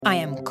I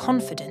am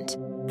confident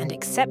and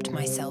accept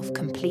myself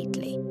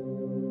completely.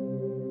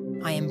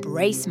 I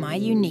embrace my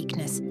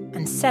uniqueness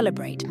and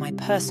celebrate my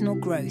personal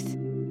growth.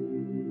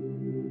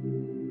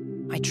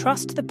 I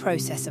trust the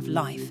process of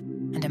life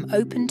and am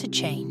open to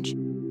change.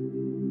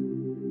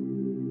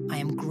 I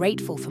am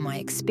grateful for my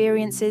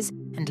experiences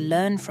and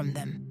learn from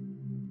them.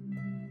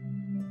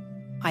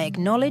 I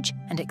acknowledge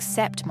and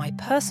accept my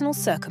personal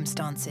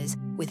circumstances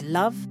with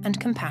love and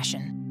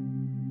compassion.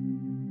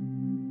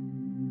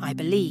 I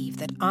believe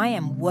that I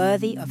am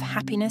worthy of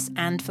happiness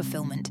and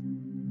fulfillment.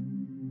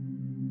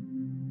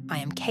 I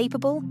am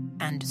capable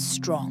and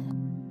strong.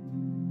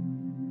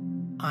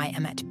 I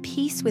am at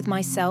peace with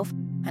myself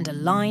and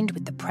aligned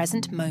with the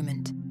present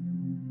moment.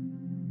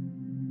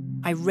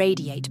 I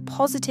radiate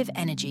positive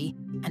energy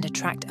and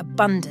attract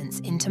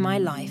abundance into my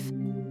life.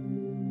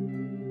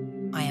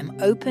 I am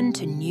open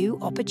to new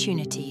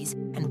opportunities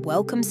and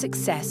welcome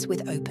success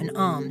with open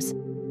arms.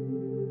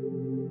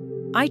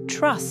 I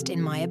trust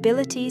in my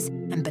abilities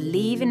and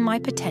believe in my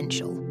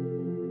potential.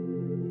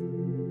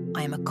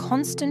 I am a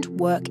constant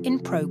work in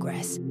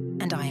progress,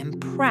 and I am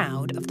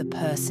proud of the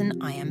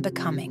person I am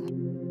becoming.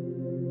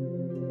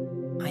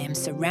 I am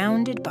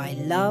surrounded by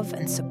love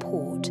and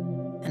support,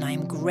 and I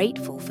am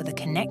grateful for the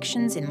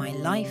connections in my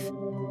life.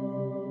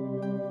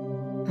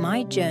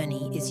 My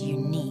journey is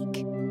unique,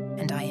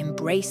 and I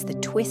embrace the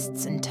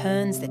twists and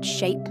turns that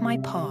shape my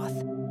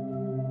path.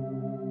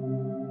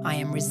 I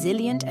am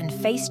resilient and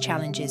face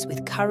challenges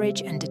with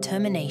courage and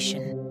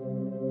determination.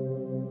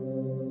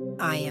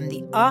 I am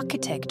the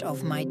architect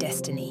of my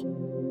destiny.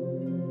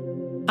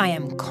 I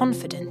am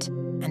confident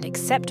and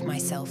accept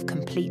myself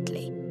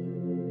completely.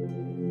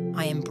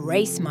 I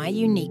embrace my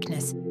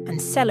uniqueness and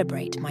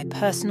celebrate my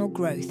personal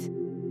growth.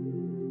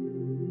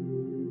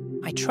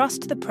 I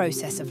trust the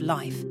process of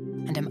life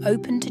and am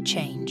open to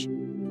change.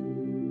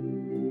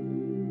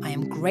 I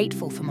am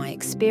grateful for my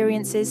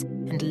experiences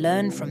and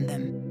learn from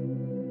them.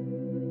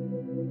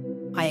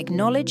 I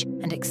acknowledge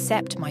and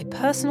accept my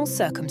personal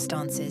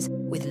circumstances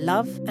with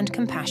love and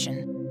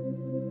compassion.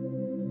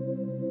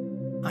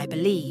 I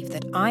believe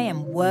that I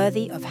am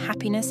worthy of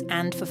happiness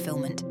and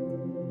fulfillment.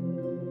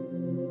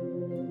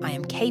 I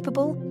am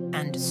capable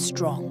and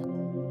strong.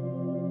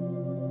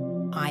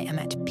 I am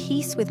at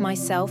peace with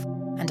myself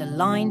and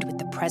aligned with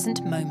the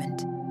present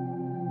moment.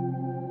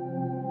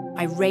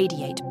 I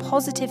radiate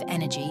positive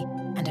energy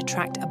and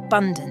attract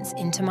abundance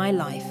into my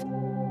life.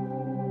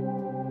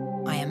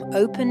 I am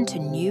open to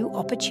new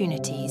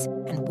opportunities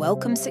and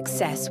welcome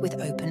success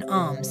with open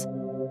arms.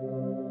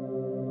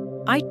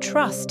 I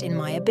trust in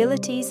my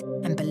abilities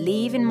and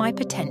believe in my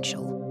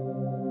potential.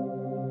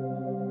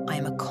 I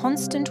am a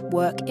constant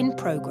work in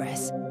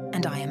progress,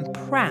 and I am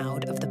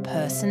proud of the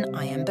person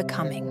I am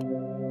becoming.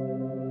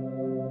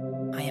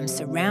 I am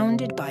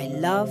surrounded by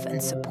love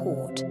and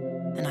support,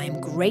 and I am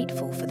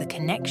grateful for the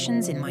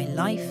connections in my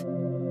life.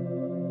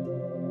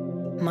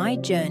 My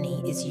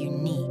journey is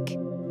unique,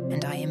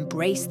 and I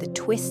embrace the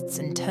twists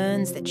and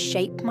turns that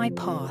shape my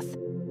path.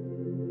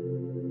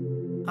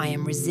 I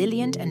am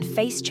resilient and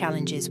face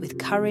challenges with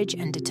courage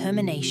and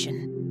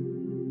determination.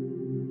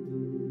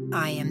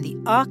 I am the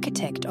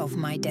architect of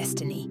my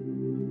destiny.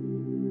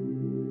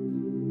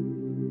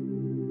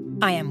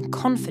 I am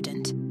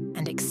confident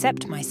and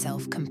accept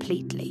myself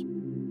completely.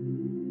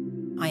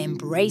 I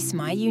embrace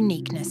my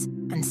uniqueness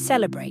and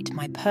celebrate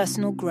my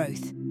personal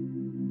growth.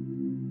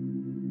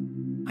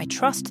 I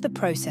trust the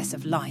process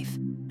of life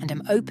and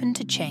am open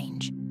to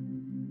change.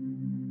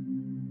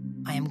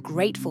 I am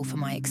grateful for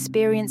my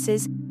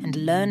experiences and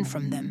learn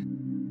from them.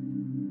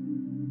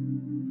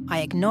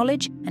 I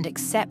acknowledge and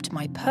accept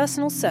my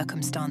personal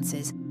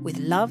circumstances with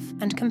love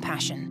and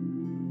compassion.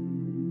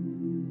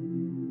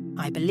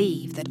 I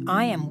believe that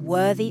I am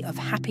worthy of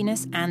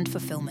happiness and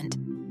fulfillment.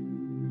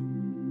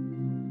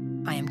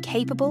 I am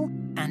capable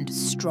and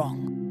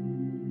strong.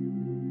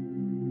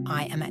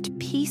 I am at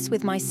peace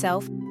with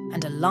myself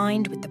and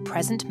aligned with the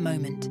present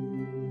moment.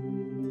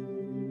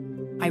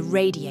 I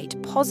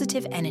radiate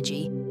positive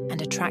energy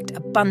and attract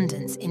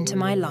abundance into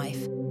my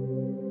life.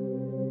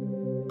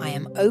 I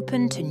am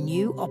open to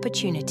new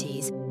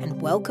opportunities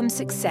and welcome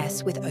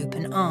success with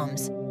open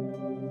arms.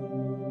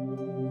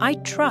 I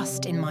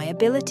trust in my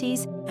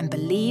abilities and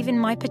believe in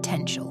my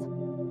potential.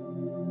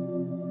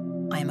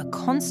 I am a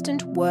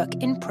constant work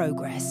in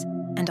progress,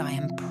 and I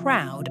am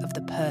proud of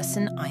the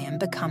person I am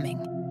becoming.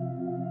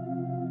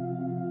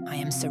 I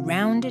am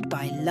surrounded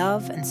by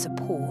love and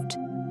support,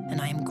 and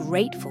I am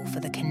grateful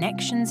for the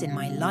connections in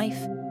my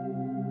life.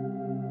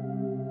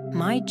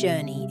 My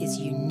journey is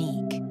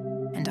unique,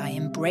 and I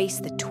embrace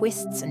the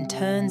twists and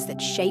turns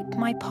that shape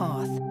my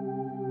path.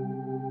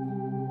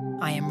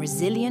 I am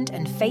resilient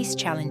and face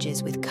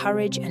challenges with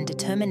courage and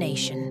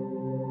determination.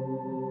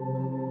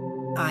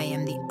 I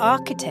am the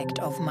architect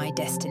of my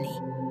destiny.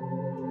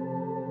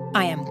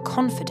 I am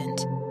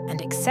confident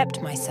and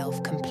accept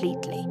myself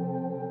completely.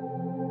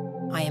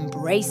 I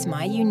embrace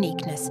my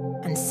uniqueness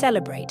and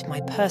celebrate my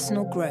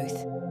personal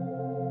growth.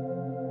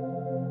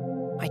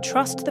 I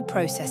trust the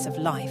process of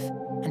life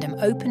and am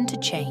open to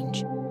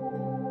change.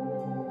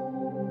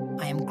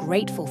 I am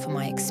grateful for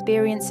my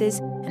experiences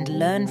and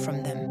learn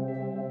from them.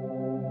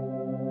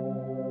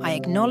 I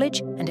acknowledge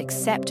and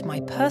accept my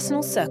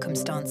personal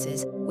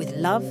circumstances with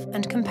love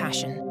and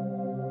compassion.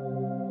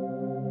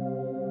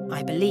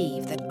 I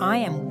believe that I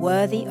am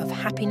worthy of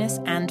happiness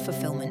and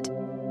fulfillment.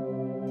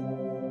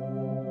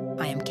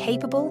 I am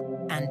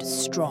capable and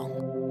strong.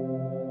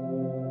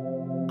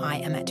 I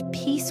am at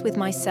peace with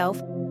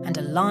myself and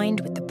aligned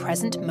with the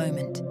present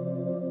moment.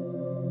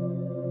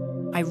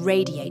 I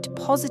radiate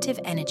positive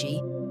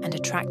energy and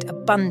attract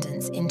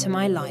abundance into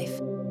my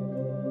life.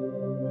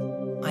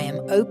 I am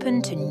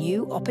open to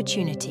new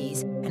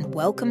opportunities and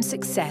welcome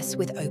success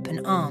with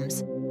open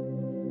arms.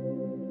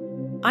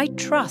 I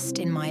trust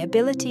in my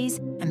abilities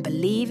and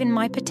believe in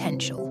my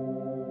potential.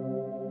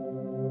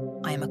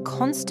 I am a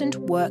constant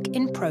work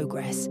in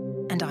progress,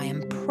 and I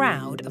am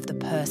proud of the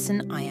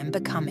person I am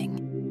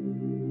becoming.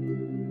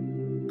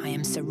 I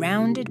am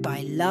surrounded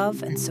by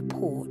love and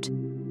support,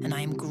 and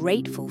I am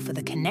grateful for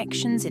the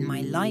connections in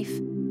my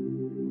life.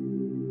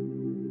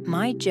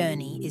 My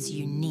journey is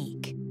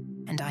unique,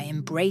 and I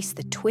embrace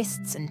the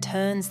twists and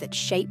turns that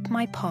shape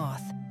my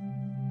path.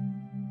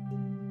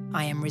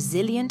 I am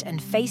resilient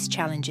and face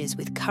challenges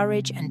with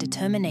courage and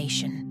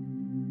determination.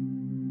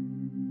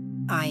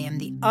 I am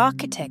the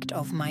architect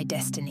of my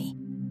destiny.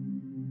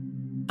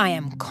 I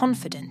am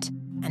confident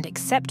and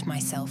accept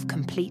myself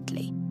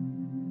completely.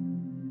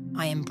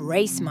 I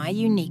embrace my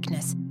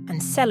uniqueness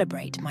and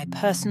celebrate my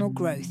personal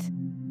growth.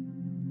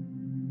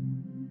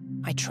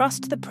 I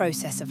trust the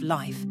process of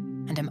life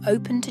and am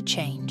open to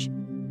change.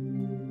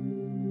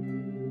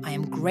 I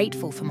am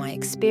grateful for my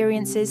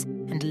experiences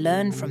and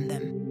learn from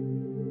them.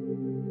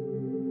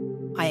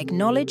 I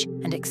acknowledge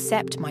and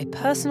accept my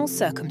personal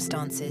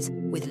circumstances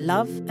with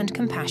love and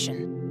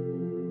compassion.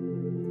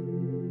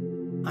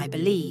 I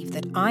believe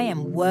that I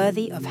am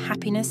worthy of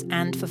happiness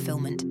and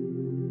fulfillment.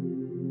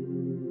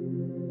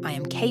 I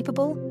am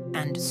capable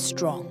and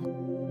strong.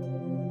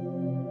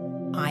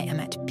 I am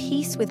at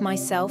peace with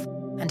myself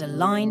and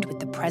aligned with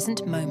the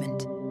present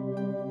moment.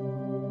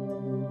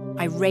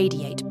 I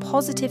radiate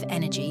positive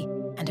energy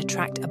and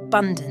attract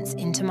abundance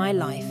into my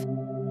life.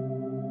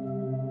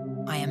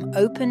 I am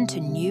open to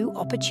new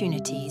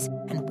opportunities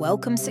and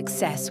welcome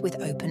success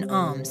with open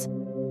arms.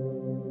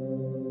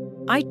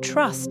 I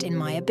trust in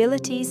my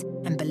abilities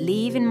and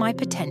believe in my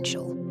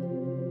potential.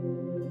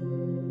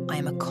 I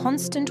am a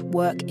constant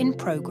work in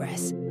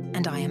progress,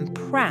 and I am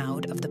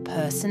proud of the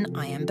person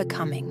I am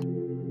becoming.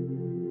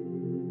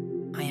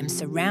 I am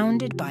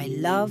surrounded by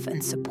love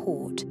and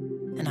support,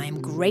 and I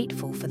am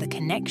grateful for the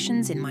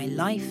connections in my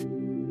life.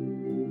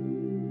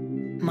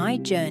 My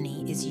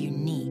journey is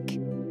unique,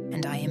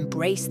 and I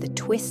embrace the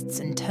twists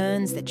and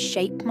turns that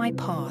shape my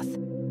path.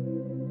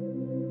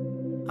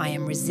 I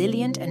am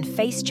resilient and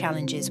face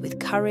challenges with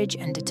courage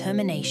and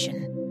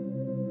determination.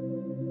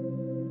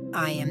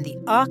 I am the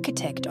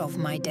architect of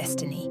my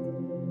destiny.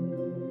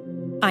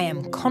 I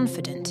am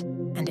confident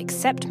and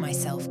accept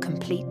myself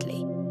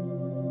completely.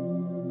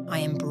 I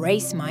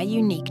embrace my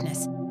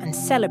uniqueness and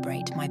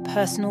celebrate my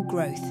personal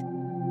growth.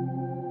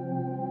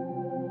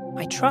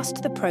 I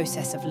trust the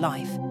process of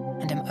life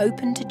and am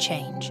open to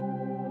change.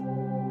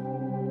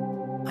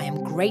 I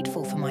am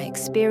grateful for my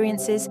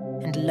experiences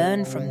and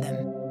learn from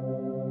them.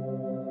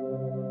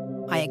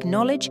 I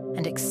acknowledge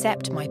and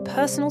accept my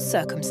personal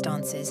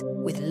circumstances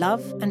with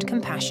love and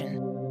compassion.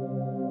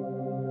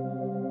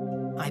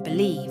 I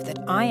believe that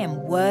I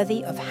am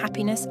worthy of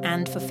happiness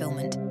and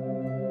fulfillment.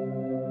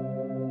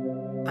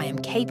 I am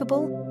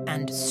capable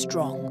and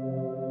strong.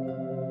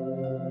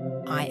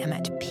 I am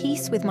at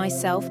peace with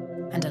myself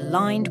and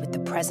aligned with the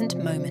present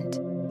moment.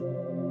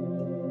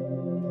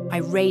 I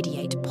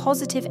radiate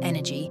positive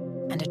energy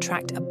and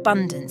attract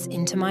abundance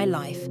into my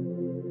life.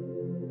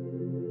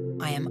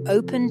 I am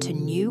open to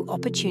new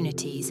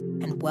opportunities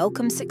and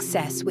welcome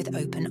success with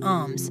open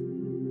arms.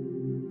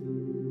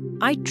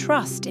 I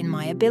trust in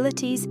my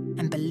abilities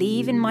and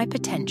believe in my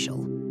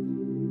potential.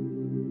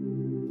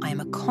 I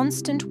am a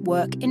constant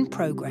work in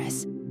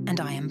progress, and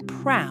I am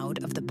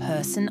proud of the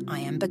person I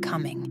am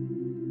becoming.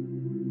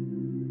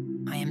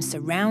 I am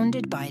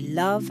surrounded by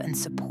love and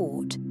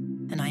support,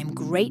 and I am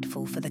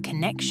grateful for the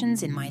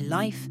connections in my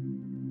life.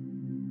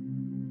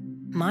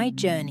 My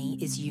journey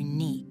is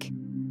unique,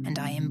 and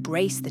I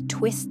embrace the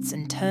twists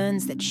and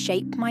turns that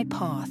shape my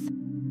path.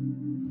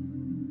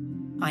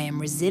 I am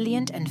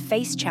resilient and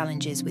face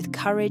challenges with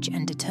courage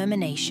and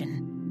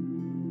determination.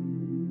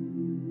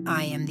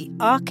 I am the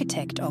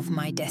architect of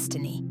my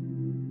destiny.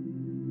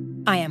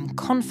 I am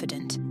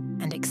confident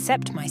and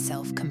accept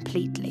myself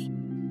completely.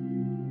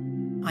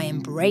 I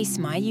embrace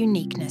my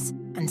uniqueness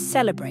and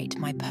celebrate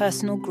my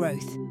personal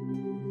growth.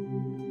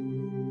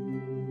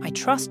 I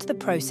trust the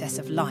process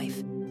of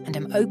life and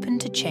am open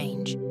to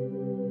change.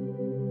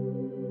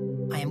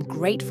 I am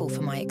grateful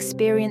for my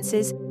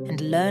experiences and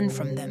learn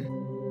from them.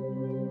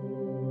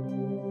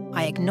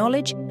 I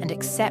acknowledge and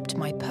accept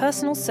my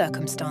personal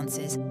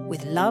circumstances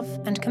with love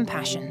and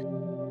compassion.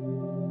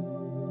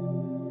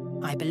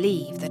 I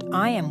believe that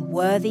I am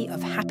worthy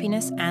of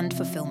happiness and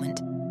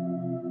fulfillment.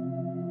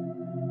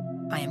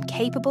 I am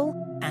capable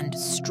and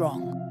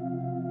strong.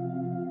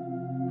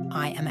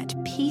 I am at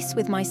peace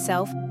with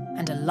myself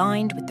and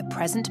aligned with the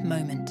present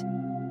moment.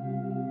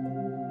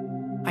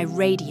 I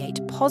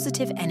radiate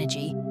positive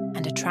energy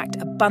and attract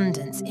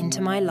abundance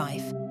into my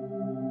life.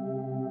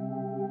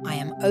 I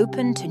am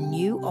open to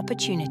new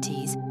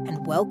opportunities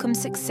and welcome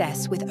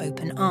success with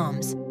open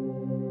arms.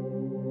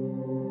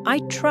 I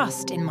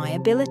trust in my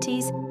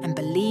abilities and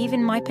believe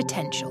in my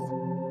potential.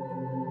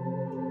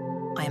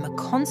 I am a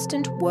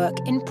constant work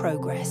in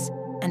progress,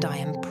 and I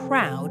am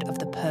proud of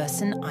the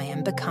person I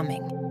am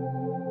becoming.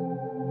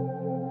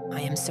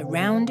 I am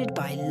surrounded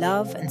by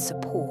love and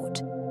support,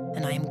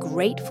 and I am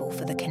grateful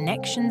for the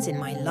connections in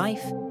my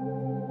life.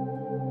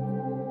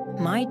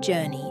 My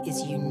journey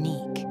is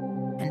unique,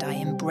 and I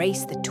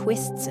embrace the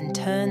twists and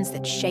turns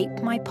that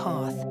shape my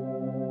path.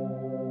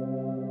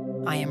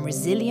 I am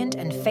resilient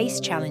and face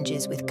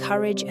challenges with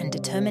courage and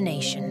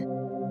determination.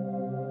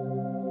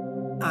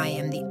 I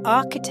am the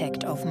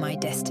architect of my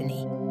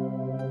destiny.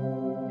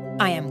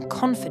 I am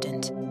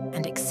confident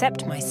and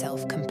accept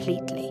myself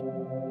completely.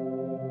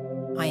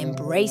 I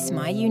embrace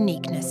my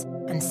uniqueness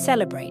and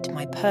celebrate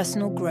my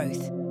personal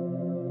growth.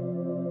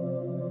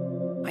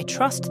 I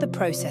trust the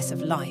process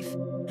of life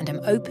and am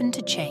open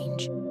to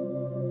change.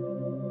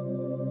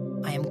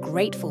 I am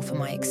grateful for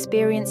my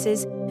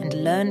experiences and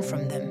learn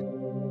from them.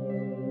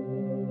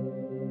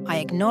 I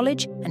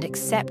acknowledge and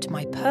accept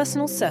my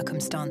personal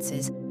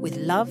circumstances with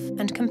love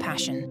and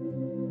compassion.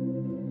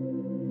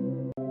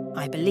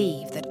 I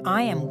believe that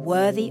I am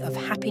worthy of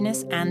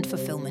happiness and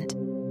fulfillment.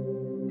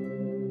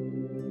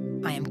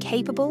 I am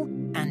capable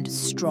and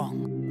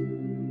strong.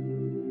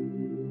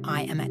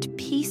 I am at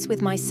peace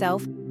with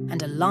myself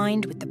and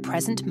aligned with the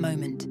present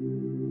moment.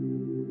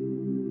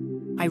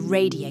 I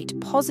radiate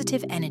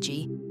positive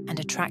energy and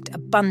attract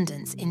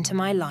abundance into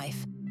my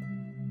life.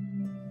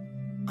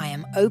 I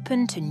am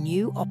open to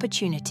new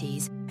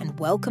opportunities and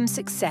welcome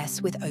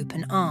success with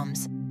open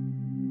arms.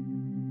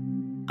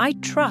 I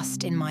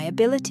trust in my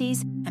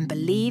abilities and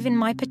believe in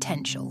my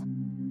potential.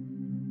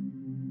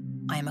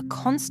 I am a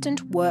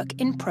constant work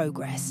in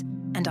progress,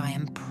 and I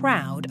am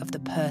proud of the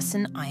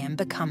person I am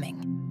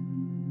becoming.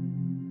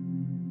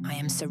 I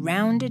am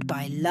surrounded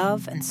by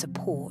love and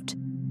support,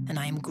 and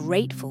I am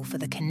grateful for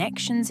the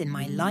connections in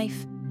my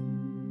life.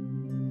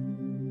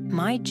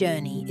 My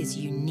journey is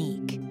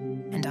unique,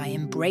 and I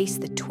embrace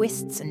the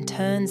twists and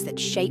turns that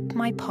shape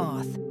my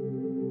path.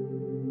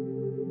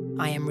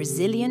 I am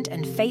resilient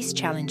and face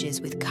challenges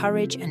with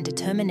courage and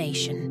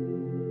determination.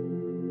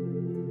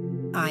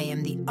 I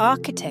am the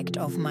architect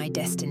of my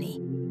destiny.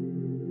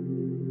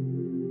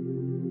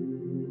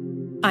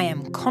 I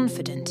am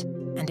confident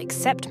and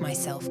accept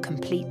myself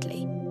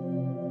completely.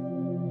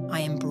 I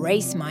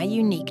embrace my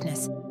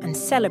uniqueness and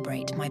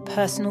celebrate my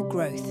personal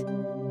growth.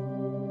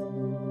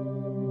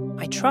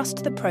 I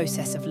trust the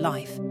process of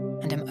life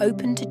and am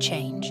open to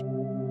change.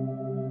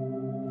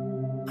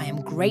 I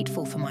am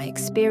grateful for my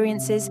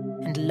experiences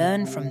and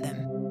learn from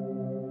them.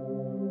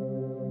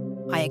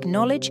 I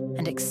acknowledge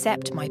and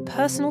accept my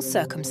personal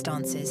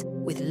circumstances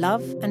with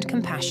love and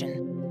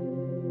compassion.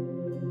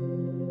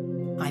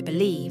 I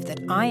believe that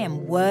I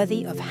am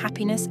worthy of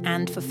happiness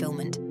and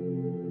fulfillment.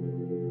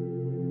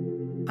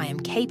 I am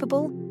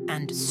capable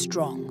and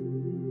strong.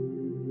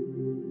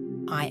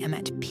 I am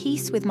at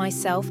peace with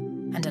myself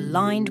and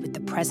aligned with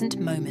the present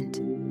moment.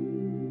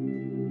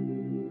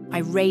 I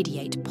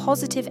radiate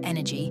positive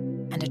energy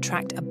and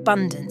attract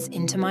abundance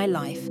into my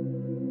life.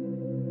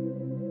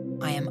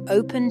 I am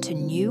open to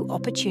new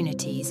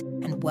opportunities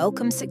and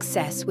welcome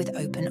success with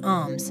open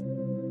arms.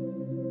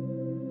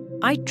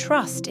 I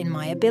trust in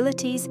my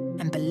abilities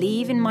and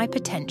believe in my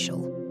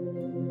potential.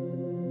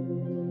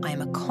 I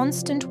am a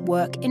constant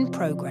work in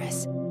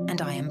progress,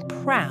 and I am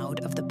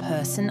proud of the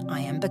person I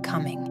am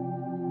becoming.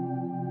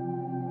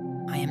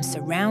 I am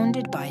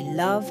surrounded by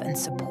love and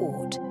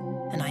support,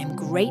 and I am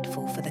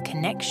grateful for the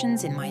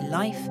connections in my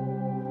life.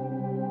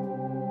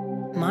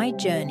 My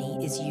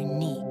journey is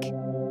unique,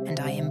 and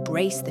I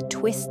embrace the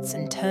twists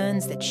and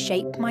turns that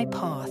shape my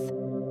path.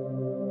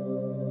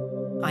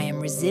 I am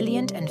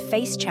resilient and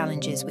face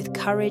challenges with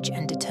courage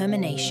and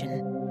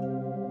determination.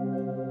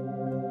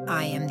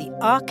 I am the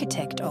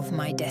architect of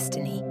my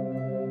destiny.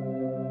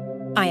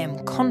 I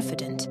am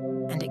confident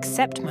and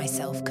accept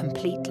myself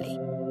completely.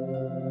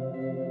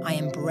 I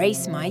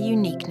embrace my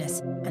uniqueness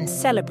and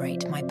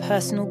celebrate my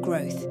personal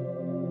growth.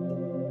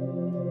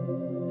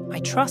 I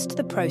trust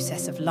the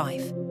process of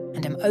life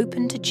and am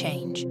open to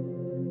change.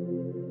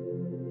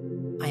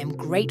 I am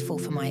grateful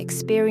for my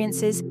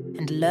experiences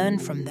and learn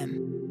from them.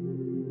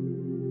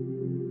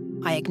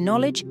 I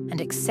acknowledge and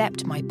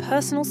accept my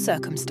personal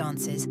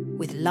circumstances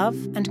with love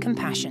and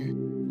compassion.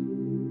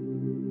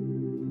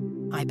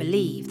 I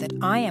believe that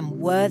I am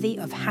worthy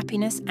of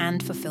happiness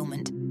and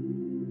fulfillment.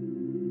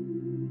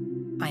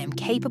 I am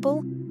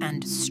capable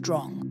and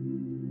strong.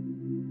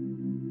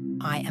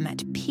 I am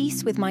at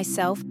peace with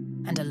myself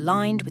and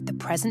aligned with the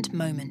present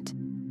moment.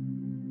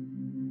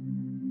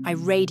 I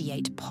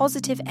radiate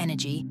positive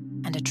energy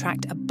and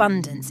attract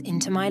abundance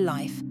into my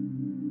life.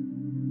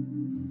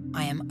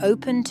 I am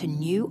open to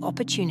new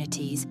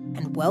opportunities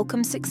and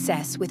welcome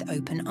success with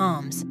open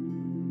arms.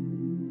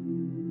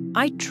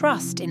 I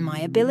trust in my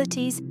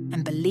abilities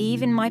and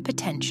believe in my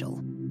potential.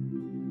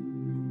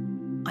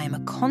 I am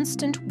a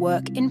constant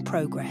work in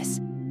progress,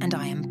 and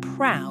I am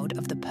proud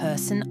of the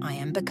person I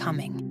am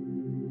becoming.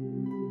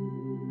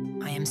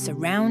 I am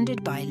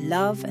surrounded by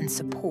love and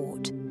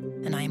support,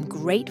 and I am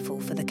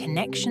grateful for the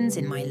connections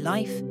in my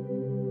life.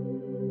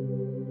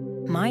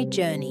 My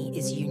journey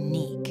is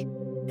unique,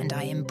 and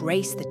I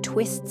embrace the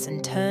twists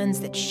and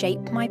turns that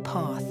shape my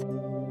path.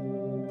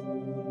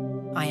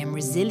 I am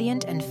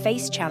resilient and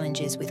face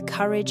challenges with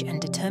courage and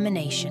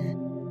determination.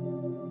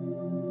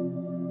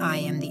 I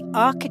am the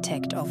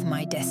architect of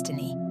my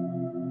destiny.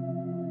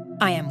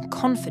 I am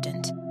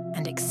confident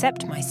and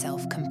accept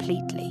myself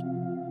completely.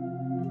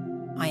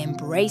 I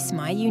embrace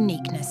my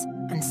uniqueness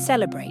and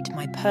celebrate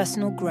my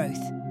personal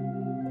growth.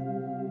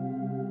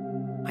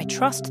 I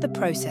trust the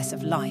process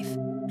of life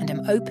and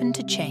am open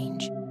to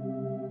change.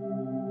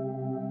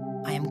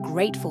 I am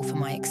grateful for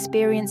my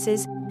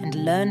experiences and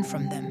learn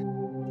from them.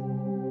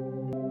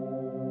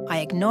 I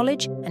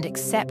acknowledge and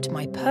accept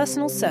my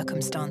personal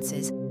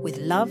circumstances with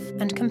love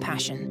and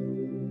compassion.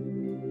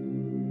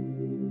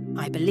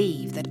 I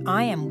believe that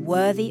I am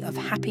worthy of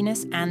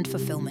happiness and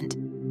fulfillment.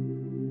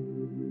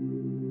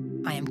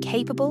 I am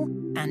capable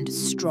and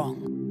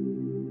strong.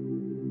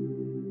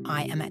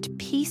 I am at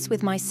peace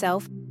with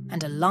myself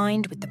and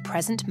aligned with the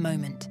present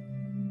moment.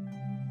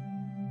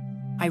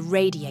 I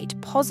radiate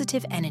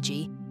positive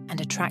energy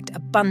and attract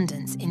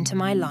abundance into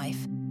my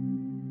life.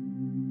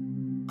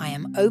 I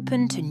am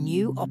open to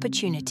new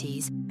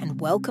opportunities and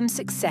welcome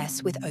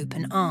success with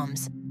open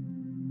arms.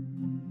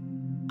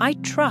 I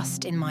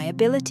trust in my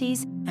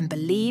abilities and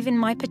believe in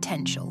my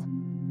potential.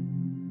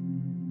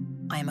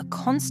 I am a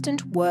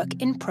constant work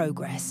in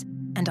progress,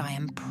 and I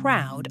am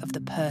proud of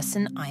the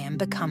person I am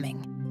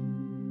becoming.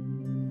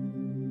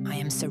 I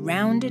am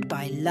surrounded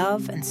by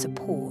love and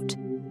support,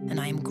 and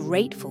I am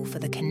grateful for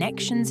the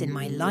connections in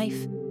my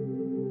life.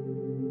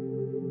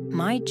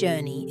 My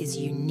journey is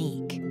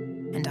unique,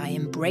 and I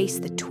embrace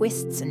the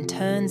twists and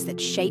turns that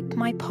shape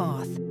my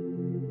path.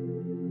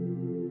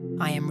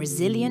 I am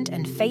resilient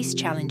and face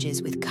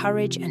challenges with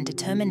courage and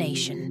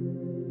determination.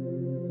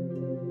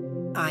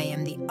 I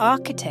am the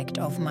architect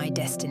of my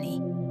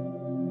destiny.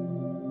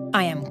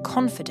 I am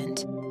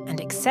confident and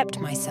accept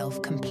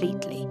myself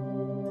completely.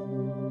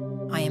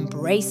 I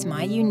embrace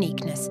my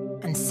uniqueness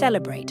and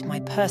celebrate my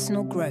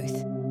personal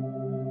growth.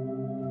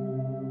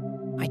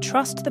 I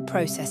trust the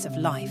process of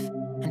life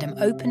and am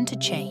open to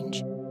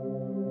change.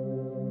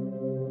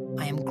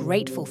 I am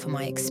grateful for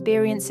my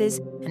experiences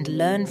and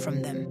learn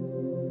from them.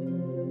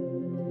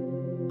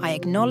 I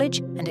acknowledge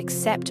and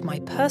accept my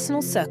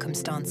personal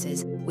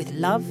circumstances with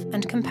love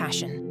and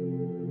compassion.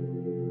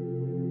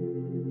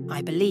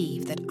 I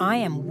believe that I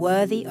am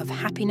worthy of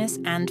happiness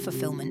and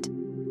fulfillment.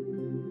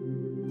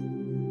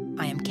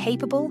 I am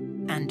capable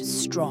and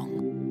strong.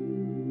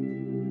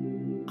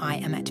 I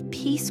am at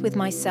peace with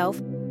myself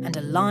and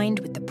aligned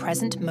with the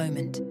present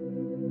moment.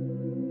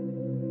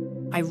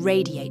 I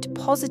radiate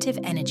positive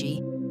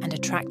energy and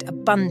attract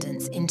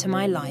abundance into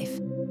my life.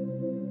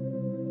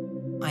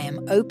 I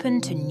am open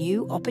to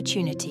new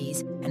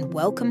opportunities and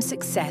welcome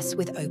success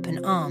with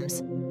open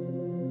arms.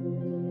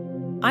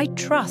 I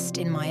trust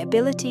in my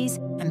abilities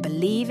and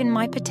believe in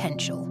my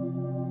potential.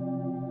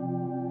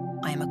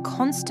 I am a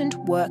constant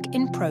work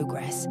in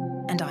progress,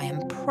 and I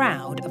am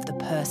proud of the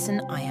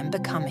person I am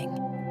becoming.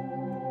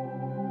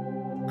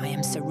 I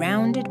am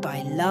surrounded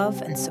by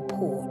love and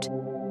support,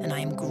 and I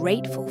am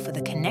grateful for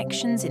the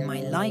connections in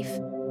my life.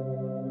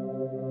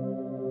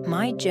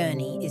 My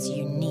journey is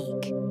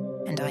unique,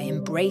 and I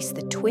embrace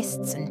the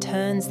twists and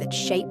turns that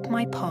shape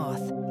my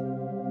path.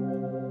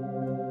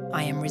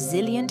 I am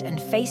resilient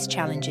and face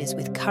challenges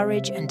with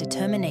courage and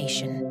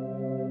determination.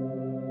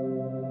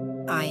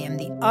 I am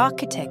the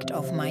architect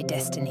of my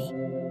destiny.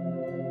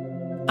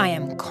 I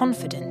am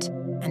confident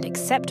and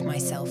accept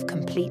myself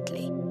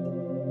completely.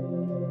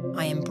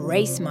 I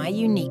embrace my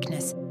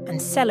uniqueness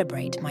and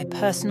celebrate my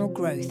personal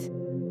growth.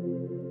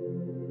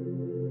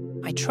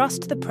 I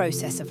trust the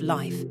process of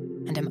life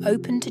and am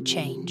open to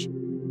change.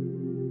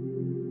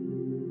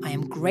 I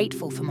am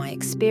grateful for my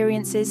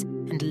experiences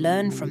and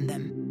learn from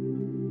them.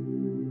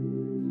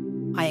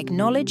 I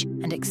acknowledge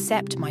and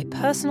accept my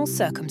personal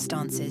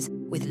circumstances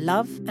with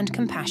love and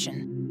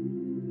compassion.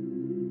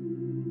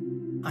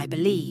 I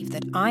believe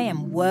that I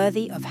am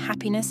worthy of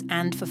happiness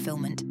and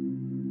fulfillment.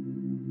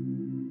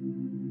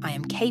 I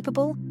am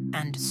capable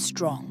and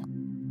strong.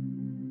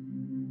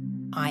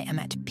 I am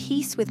at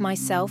peace with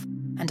myself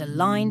and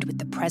aligned with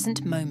the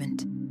present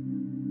moment.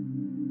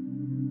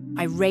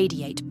 I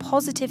radiate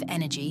positive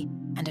energy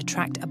and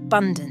attract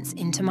abundance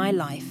into my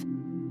life.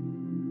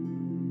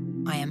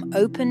 I am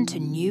open to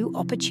new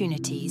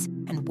opportunities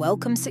and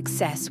welcome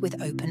success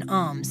with open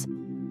arms.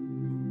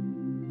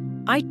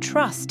 I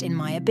trust in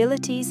my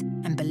abilities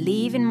and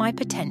believe in my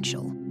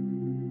potential.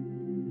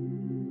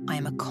 I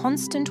am a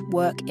constant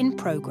work in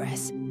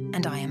progress,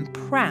 and I am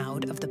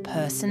proud of the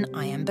person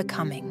I am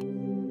becoming.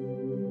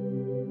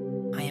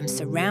 I am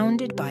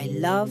surrounded by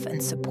love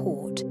and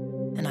support,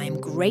 and I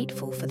am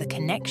grateful for the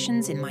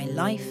connections in my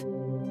life.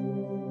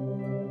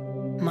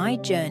 My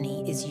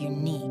journey is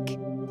unique,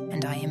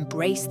 and I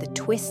embrace the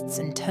twists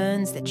and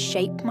turns that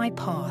shape my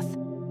path.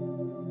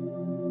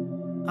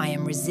 I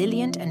am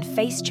resilient and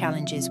face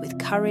challenges with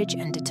courage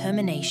and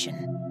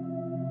determination.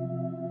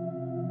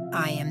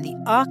 I am the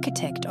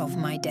architect of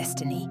my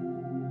destiny.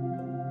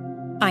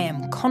 I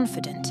am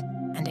confident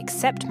and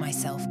accept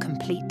myself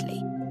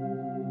completely.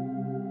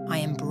 I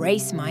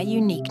embrace my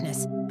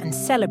uniqueness and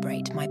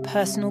celebrate my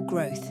personal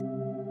growth.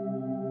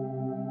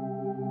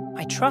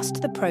 I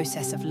trust the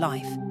process of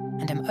life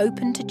and am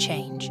open to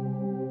change.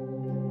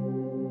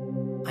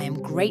 I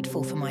am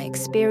grateful for my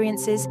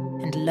experiences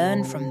and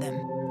learn from them.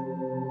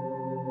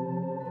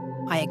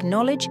 I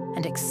acknowledge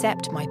and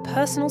accept my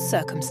personal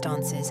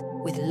circumstances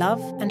with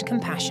love and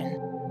compassion.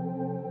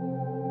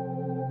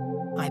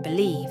 I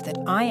believe that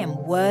I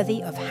am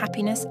worthy of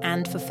happiness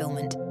and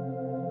fulfillment.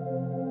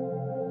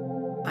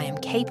 I am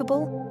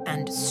capable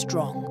and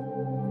strong.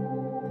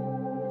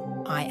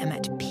 I am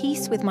at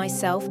peace with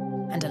myself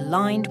and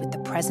aligned with the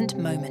present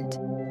moment.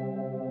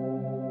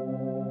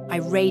 I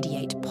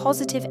radiate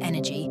positive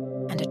energy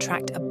and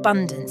attract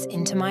abundance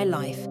into my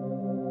life.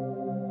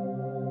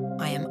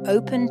 I am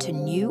open to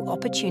new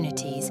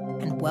opportunities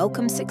and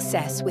welcome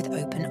success with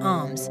open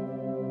arms.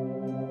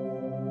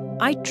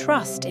 I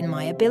trust in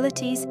my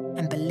abilities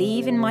and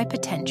believe in my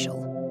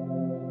potential.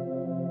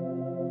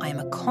 I am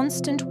a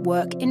constant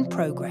work in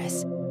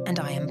progress, and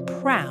I am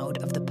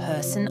proud of the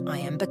person I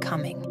am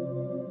becoming.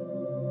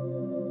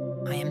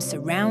 I am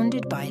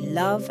surrounded by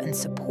love and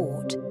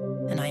support,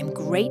 and I am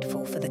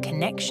grateful for the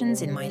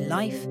connections in my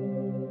life.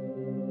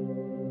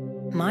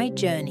 My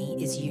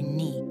journey is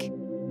unique,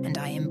 and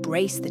I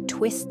embrace the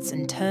twists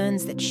and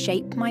turns that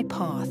shape my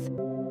path.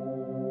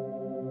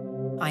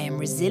 I am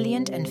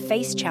resilient and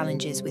face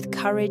challenges with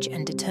courage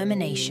and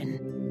determination.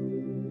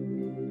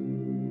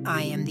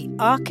 I am the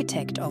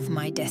architect of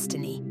my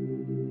destiny.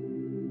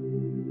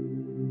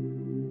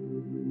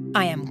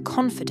 I am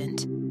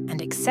confident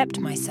and accept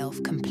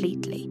myself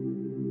completely.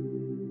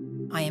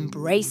 I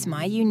embrace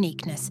my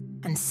uniqueness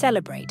and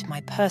celebrate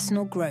my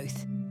personal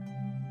growth.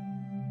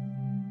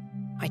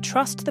 I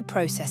trust the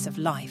process of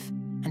life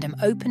and am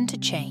open to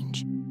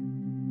change.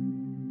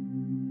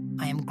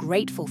 I am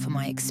grateful for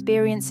my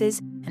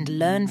experiences and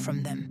learn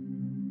from them.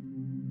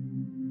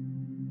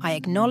 I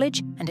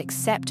acknowledge and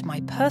accept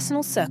my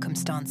personal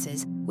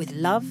circumstances with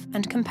love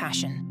and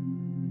compassion.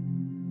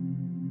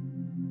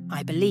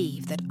 I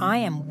believe that I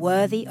am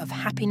worthy of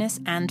happiness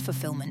and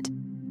fulfillment.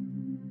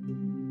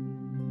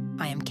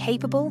 I am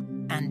capable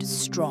and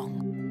strong.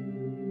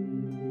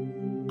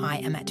 I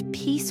am at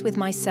peace with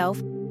myself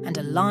and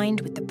aligned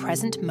with the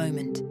present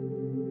moment.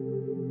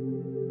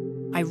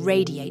 I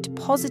radiate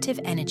positive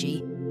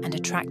energy and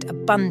attract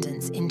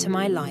abundance into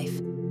my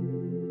life.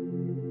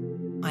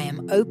 I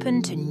am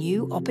open to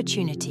new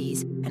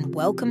opportunities and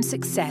welcome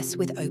success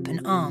with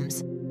open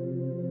arms.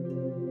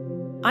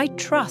 I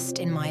trust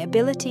in my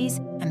abilities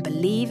and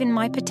believe in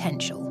my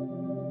potential.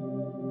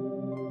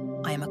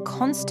 I am a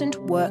constant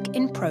work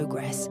in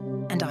progress,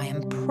 and I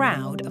am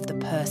proud of the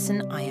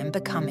person I am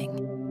becoming.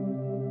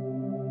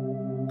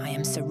 I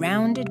am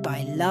surrounded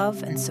by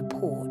love and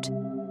support,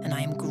 and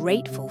I am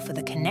grateful for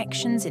the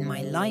connections in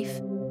my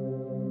life.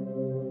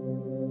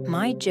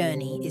 My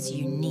journey is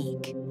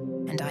unique,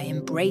 and I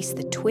embrace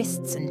the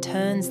twists and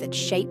turns that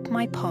shape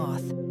my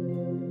path.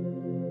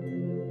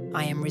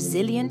 I am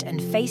resilient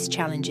and face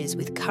challenges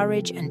with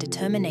courage and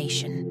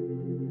determination.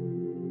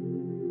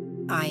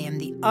 I am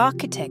the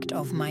architect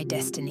of my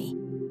destiny.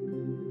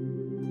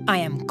 I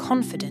am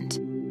confident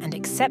and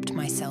accept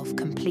myself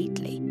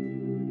completely.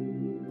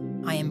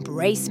 I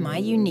embrace my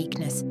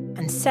uniqueness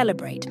and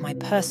celebrate my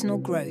personal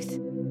growth.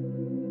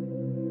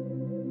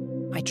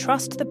 I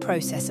trust the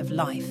process of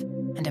life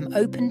and am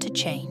open to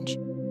change.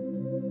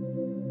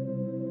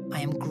 I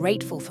am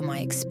grateful for my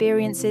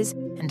experiences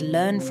and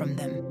learn from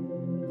them.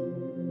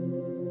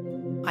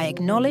 I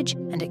acknowledge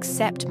and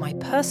accept my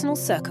personal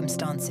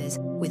circumstances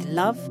with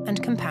love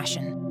and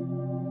compassion.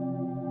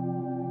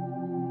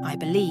 I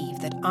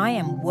believe that I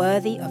am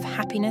worthy of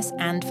happiness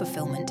and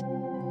fulfillment.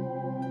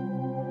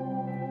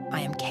 I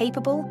am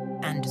capable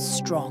and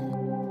strong.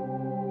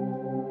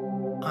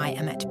 I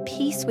am at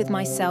peace with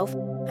myself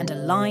and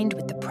aligned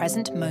with the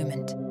present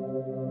moment.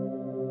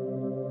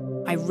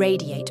 I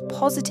radiate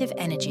positive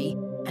energy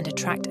and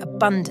attract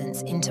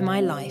abundance into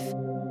my life.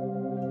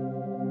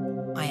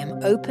 I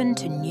am open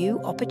to new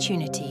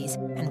opportunities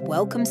and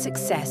welcome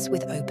success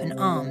with open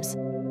arms.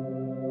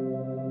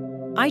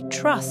 I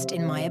trust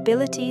in my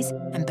abilities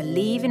and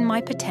believe in my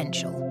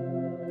potential.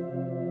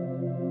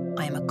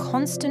 I am a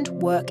constant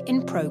work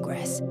in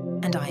progress,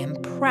 and I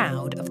am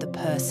proud of the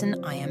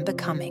person I am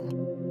becoming.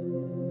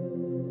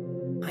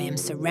 I am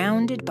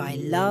surrounded by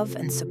love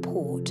and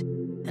support,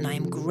 and I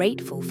am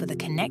grateful for the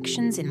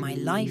connections in my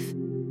life.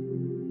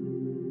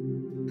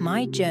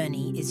 My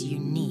journey is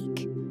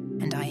unique,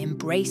 and I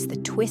embrace the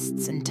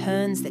twists and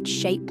turns that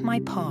shape my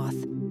path.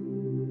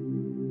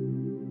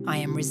 I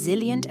am am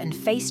resilient and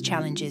face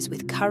challenges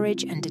with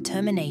courage and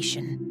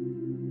determination.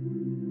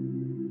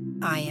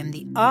 I am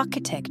the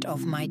architect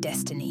of my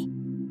destiny.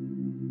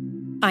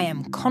 I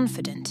am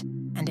confident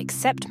and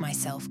accept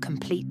myself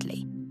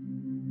completely.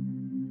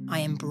 I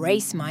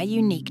embrace my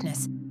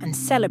uniqueness and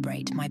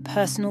celebrate my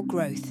personal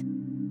growth.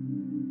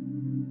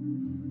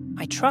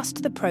 I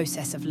trust the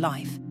process of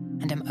life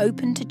and am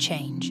open to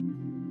change.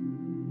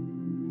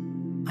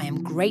 I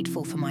am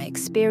grateful for my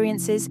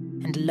experiences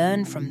and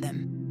learn from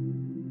them.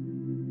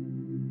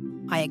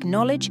 I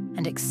acknowledge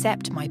and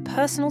accept my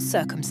personal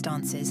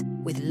circumstances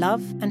with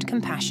love and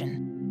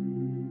compassion.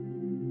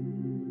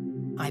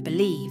 I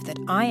believe that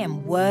I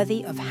am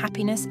worthy of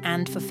happiness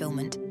and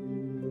fulfillment.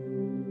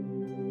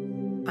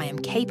 I am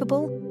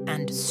capable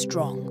and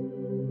strong.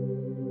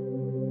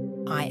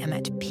 I am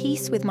at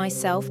peace with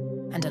myself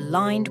and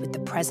aligned with the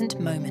present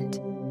moment.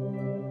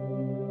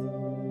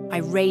 I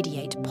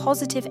radiate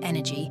positive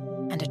energy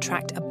and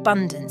attract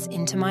abundance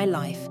into my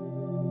life.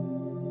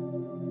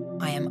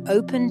 I am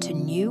open to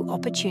new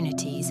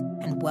opportunities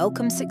and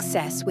welcome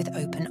success with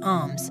open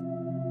arms.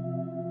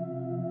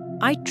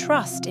 I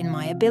trust in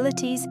my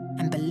abilities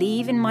and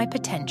believe in my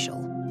potential.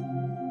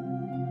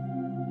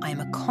 I am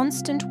a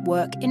constant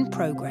work in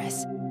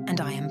progress, and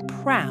I am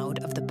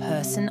proud of the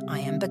person I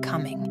am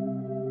becoming.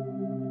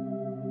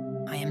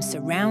 I am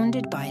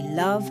surrounded by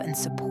love and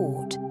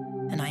support,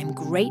 and I am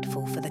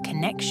grateful for the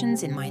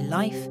connections in my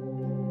life.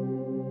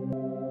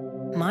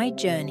 My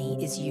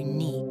journey is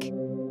unique,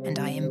 and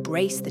I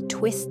embrace the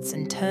twists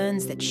and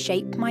turns that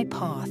shape my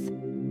path.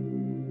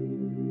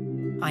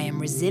 I am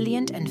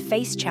resilient and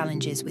face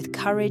challenges with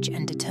courage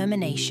and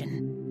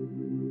determination.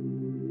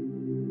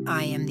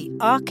 I am the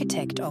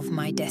architect of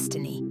my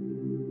destiny.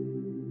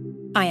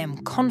 I am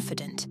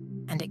confident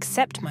and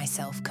accept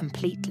myself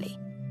completely.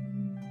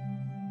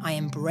 I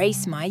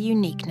embrace my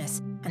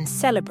uniqueness and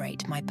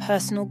celebrate my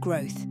personal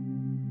growth.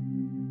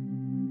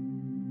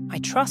 I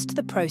trust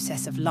the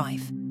process of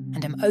life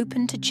and am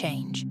open to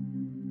change.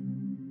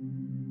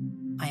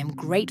 I am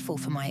grateful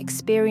for my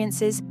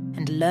experiences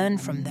and learn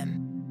from them.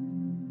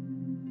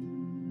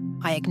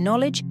 I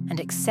acknowledge and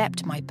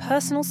accept my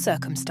personal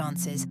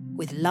circumstances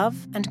with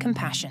love and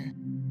compassion.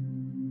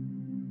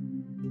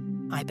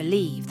 I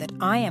believe that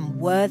I am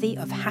worthy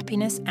of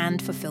happiness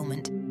and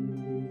fulfillment.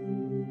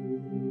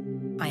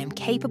 I am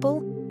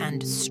capable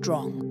and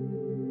strong.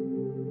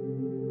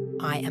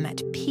 I am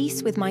at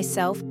peace with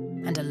myself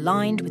and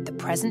aligned with the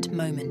present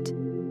moment.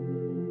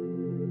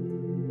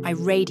 I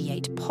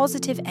radiate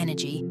positive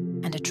energy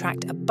and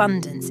attract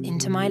abundance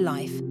into my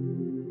life.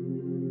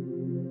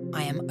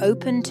 I am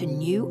open to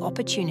new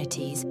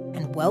opportunities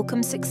and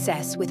welcome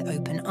success with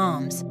open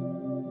arms.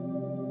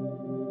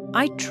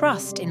 I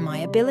trust in my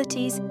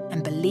abilities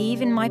and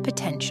believe in my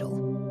potential.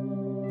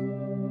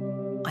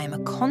 I am a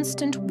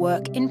constant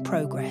work in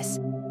progress,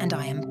 and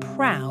I am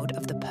proud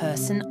of the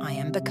person I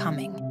am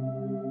becoming.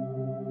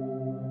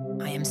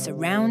 I am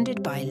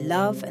surrounded by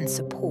love and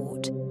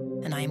support,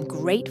 and I am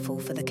grateful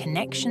for the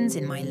connections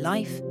in my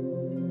life.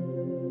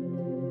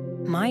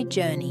 My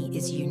journey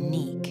is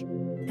unique,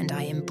 and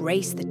I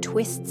embrace the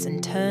twists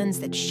and turns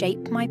that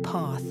shape my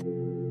path.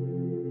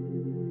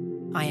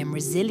 I am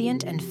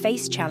resilient and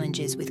face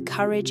challenges with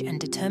courage and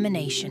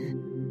determination.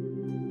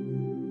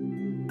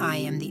 I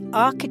am the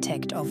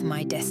architect of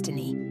my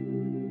destiny.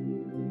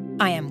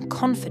 I am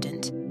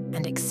confident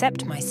and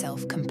accept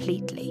myself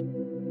completely.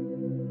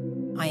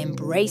 I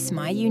embrace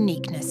my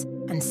uniqueness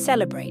and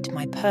celebrate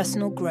my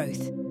personal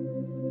growth.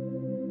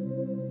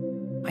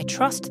 I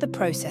trust the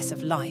process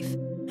of life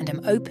and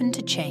am open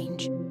to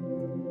change.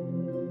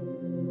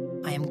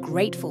 I am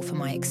grateful for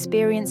my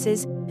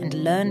experiences and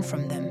learn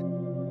from them.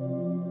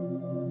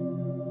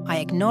 I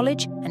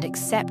acknowledge and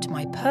accept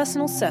my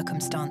personal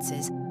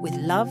circumstances with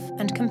love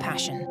and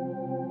compassion.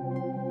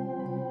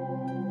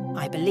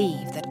 I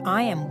believe that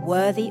I am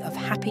worthy of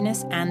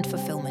happiness and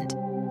fulfillment.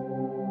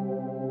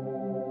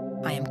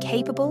 I am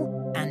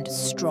capable and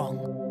strong.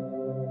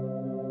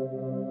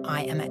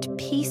 I am at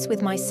peace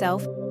with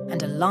myself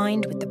and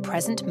aligned with the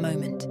present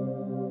moment.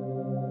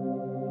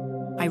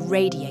 I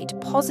radiate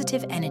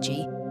positive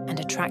energy and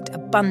attract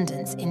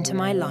abundance into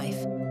my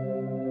life.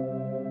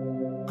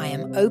 I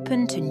am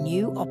open to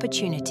new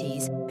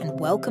opportunities and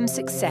welcome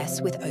success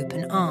with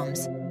open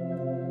arms.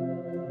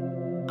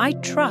 I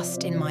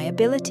trust in my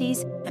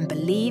abilities and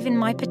believe in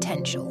my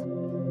potential.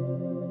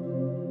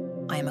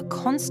 I am a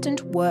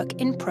constant work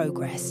in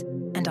progress,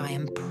 and I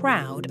am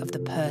proud of the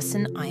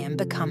person I am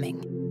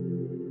becoming.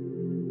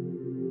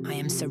 I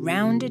am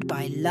surrounded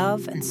by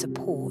love and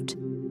support,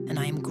 and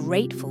I am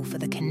grateful for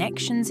the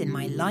connections in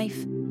my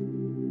life.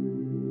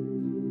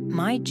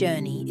 My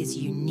journey is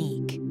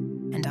unique,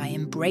 and I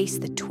embrace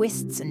the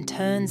twists and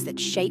turns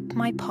that shape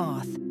my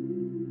path.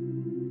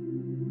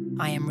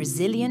 I am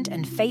resilient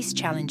and face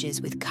challenges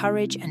with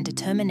courage and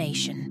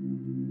determination.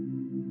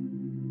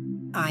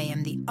 I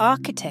am the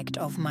architect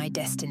of my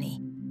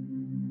destiny.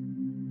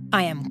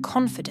 I am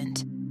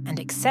confident and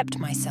accept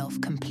myself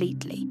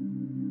completely.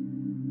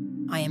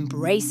 I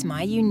embrace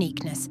my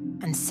uniqueness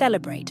and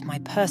celebrate my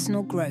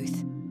personal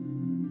growth.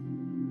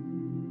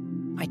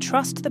 I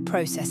trust the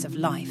process of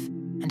life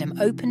and am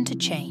open to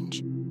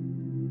change.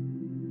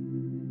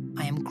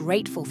 I am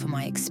grateful for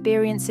my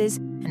experiences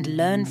and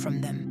learn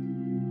from them.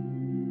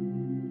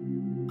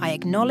 I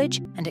acknowledge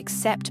and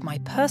accept my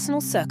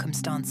personal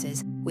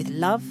circumstances with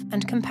love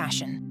and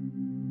compassion.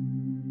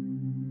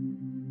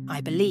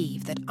 I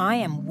believe that I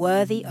am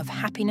worthy of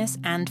happiness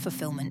and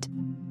fulfillment.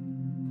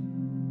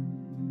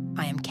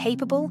 I am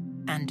capable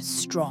and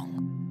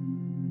strong.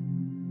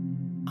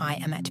 I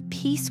am at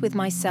peace with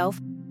myself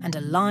and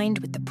aligned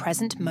with the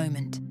present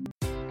moment.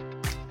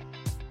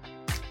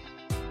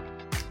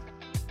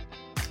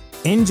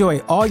 Enjoy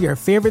all your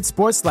favorite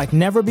sports like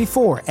never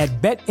before at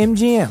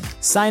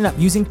BetMGM. Sign up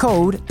using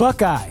code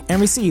Buckeye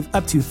and receive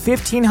up to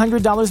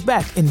 $1,500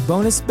 back in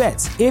bonus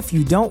bets if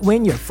you don't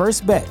win your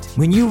first bet.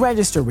 When you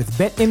register with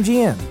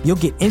BetMGM, you'll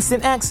get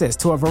instant access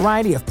to a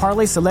variety of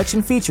parlay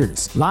selection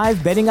features,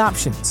 live betting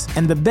options,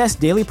 and the best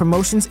daily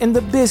promotions in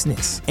the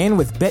business. And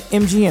with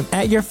BetMGM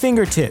at your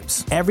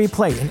fingertips, every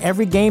play and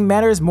every game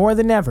matters more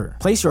than ever.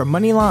 Place your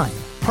money line,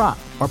 prop,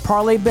 or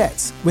parlay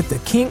bets with the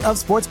king of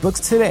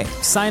sportsbooks today.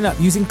 Sign up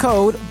using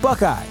code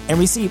Buckeye and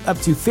receive up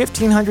to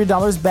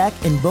 $1,500 back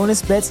in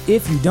bonus bets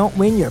if you don't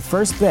win your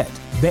first bet.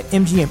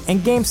 BetMGM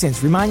and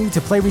GameSense remind you to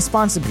play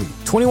responsibly.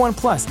 21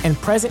 plus and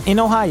present in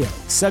Ohio,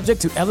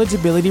 subject to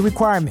eligibility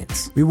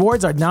requirements.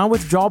 Rewards are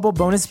non-withdrawable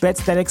bonus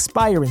bets that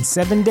expire in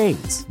 7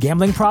 days.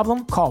 Gambling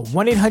problem? Call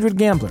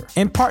 1-800-GAMBLER.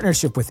 In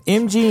partnership with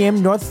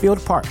MGM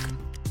Northfield Park.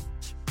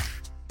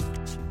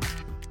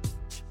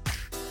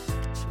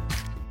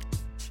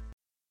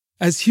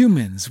 As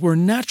humans, we're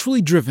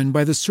naturally driven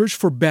by the search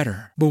for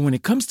better. But when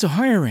it comes to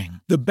hiring,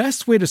 the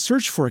best way to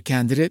search for a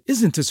candidate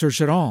isn't to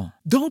search at all.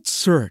 Don't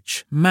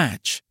search,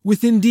 match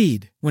with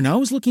Indeed. When I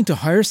was looking to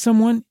hire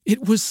someone,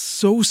 it was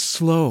so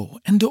slow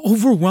and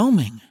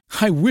overwhelming.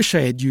 I wish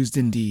I had used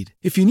Indeed.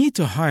 If you need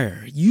to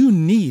hire, you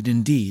need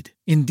Indeed.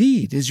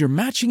 Indeed is your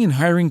matching and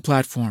hiring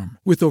platform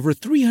with over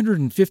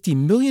 350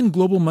 million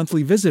global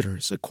monthly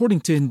visitors,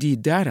 according to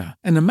Indeed data,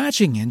 and a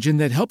matching engine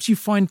that helps you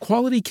find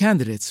quality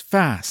candidates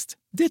fast.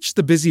 Ditch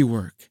the busy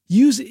work.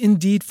 Use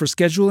Indeed for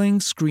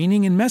scheduling,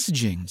 screening, and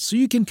messaging so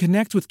you can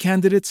connect with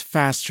candidates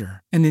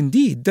faster. And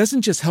Indeed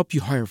doesn't just help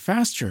you hire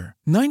faster.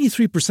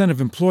 93%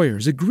 of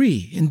employers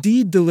agree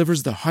Indeed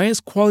delivers the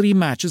highest quality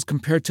matches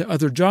compared to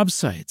other job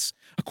sites,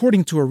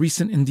 according to a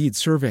recent Indeed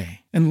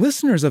survey. And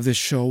listeners of this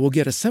show will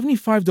get a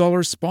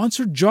 $75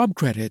 sponsored job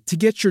credit to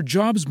get your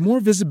jobs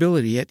more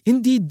visibility at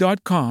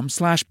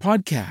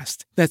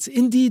Indeed.com/podcast. That's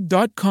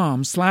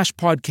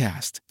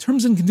Indeed.com/podcast.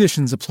 Terms and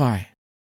conditions apply.